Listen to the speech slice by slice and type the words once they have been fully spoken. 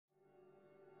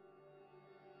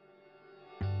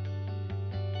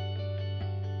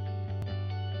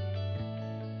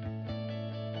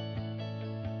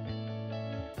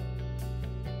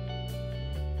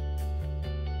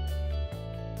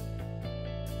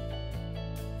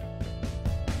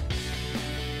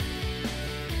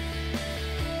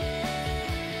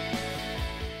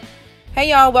Hey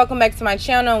y'all, welcome back to my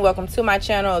channel and welcome to my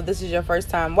channel if this is your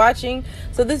first time watching.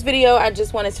 So this video, I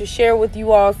just wanted to share with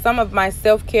you all some of my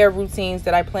self-care routines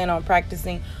that I plan on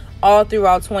practicing all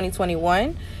throughout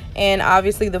 2021. And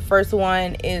obviously the first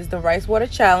one is the rice water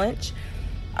challenge.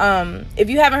 If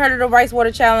you haven't heard of the rice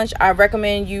water challenge, I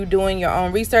recommend you doing your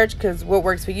own research because what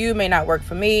works for you may not work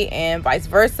for me and vice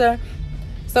versa.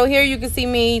 So here you can see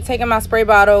me taking my spray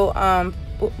bottle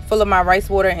full of my rice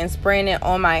water and spraying it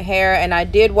on my hair, and I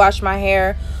did wash my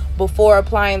hair before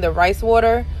applying the rice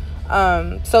water.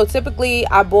 So typically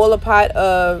I boil a pot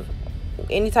of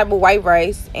any type of white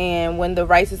rice, and when the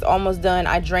rice is almost done,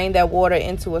 I drain that water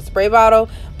into a spray bottle.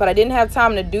 But I didn't have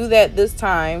time to do that this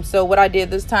time, so what I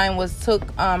did this time was took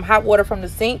hot water from the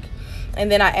sink,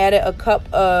 and then I added a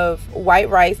cup of white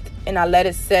rice and I let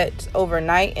it set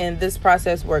overnight, and this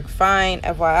process worked fine,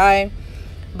 FYI.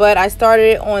 But I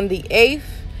started on the 8th,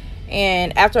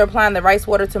 and after applying the rice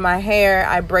water to my hair,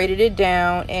 I braided it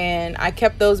down, and I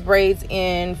kept those braids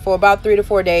in for about 3 to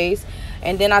 4 days.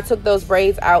 And then I took those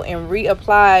braids out and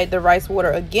reapplied the rice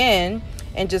water again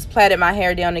and just plaited my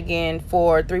hair down again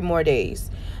for 3 more days.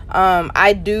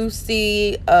 I do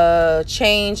see a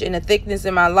change in the thickness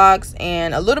in my locks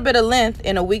and a little bit of length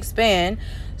in a week span.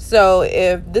 So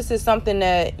if this is something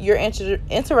that you're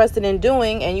interested in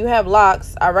doing and you have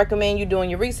locks, I recommend you doing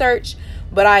your research.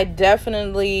 But I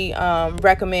definitely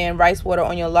recommend rice water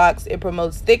on your locks. It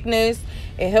promotes thickness,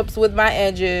 it helps with my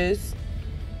edges,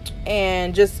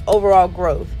 and just overall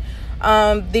growth.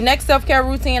 The next self-care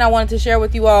routine I wanted to share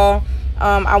with you all,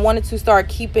 I wanted to start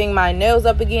keeping my nails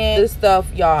up again. This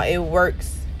stuff, y'all, it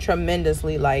works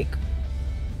tremendously. Like,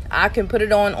 I can put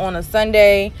it on a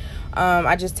Sunday.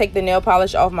 I just take the nail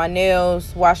polish off my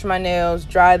nails, wash my nails,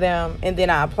 dry them, and then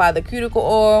I apply the cuticle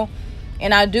oil.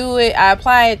 And I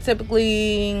apply it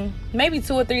typically maybe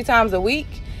 2 or 3 times a week.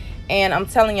 And I'm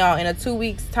telling y'all, in a 2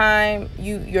 weeks time,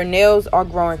 your nails are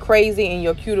growing crazy and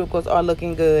your cuticles are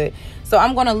looking good. So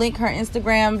I'm going to link her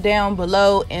Instagram down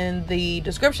below in the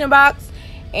description box,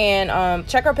 and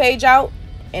check her page out.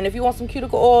 And if you want some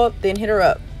cuticle oil, then hit her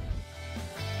up.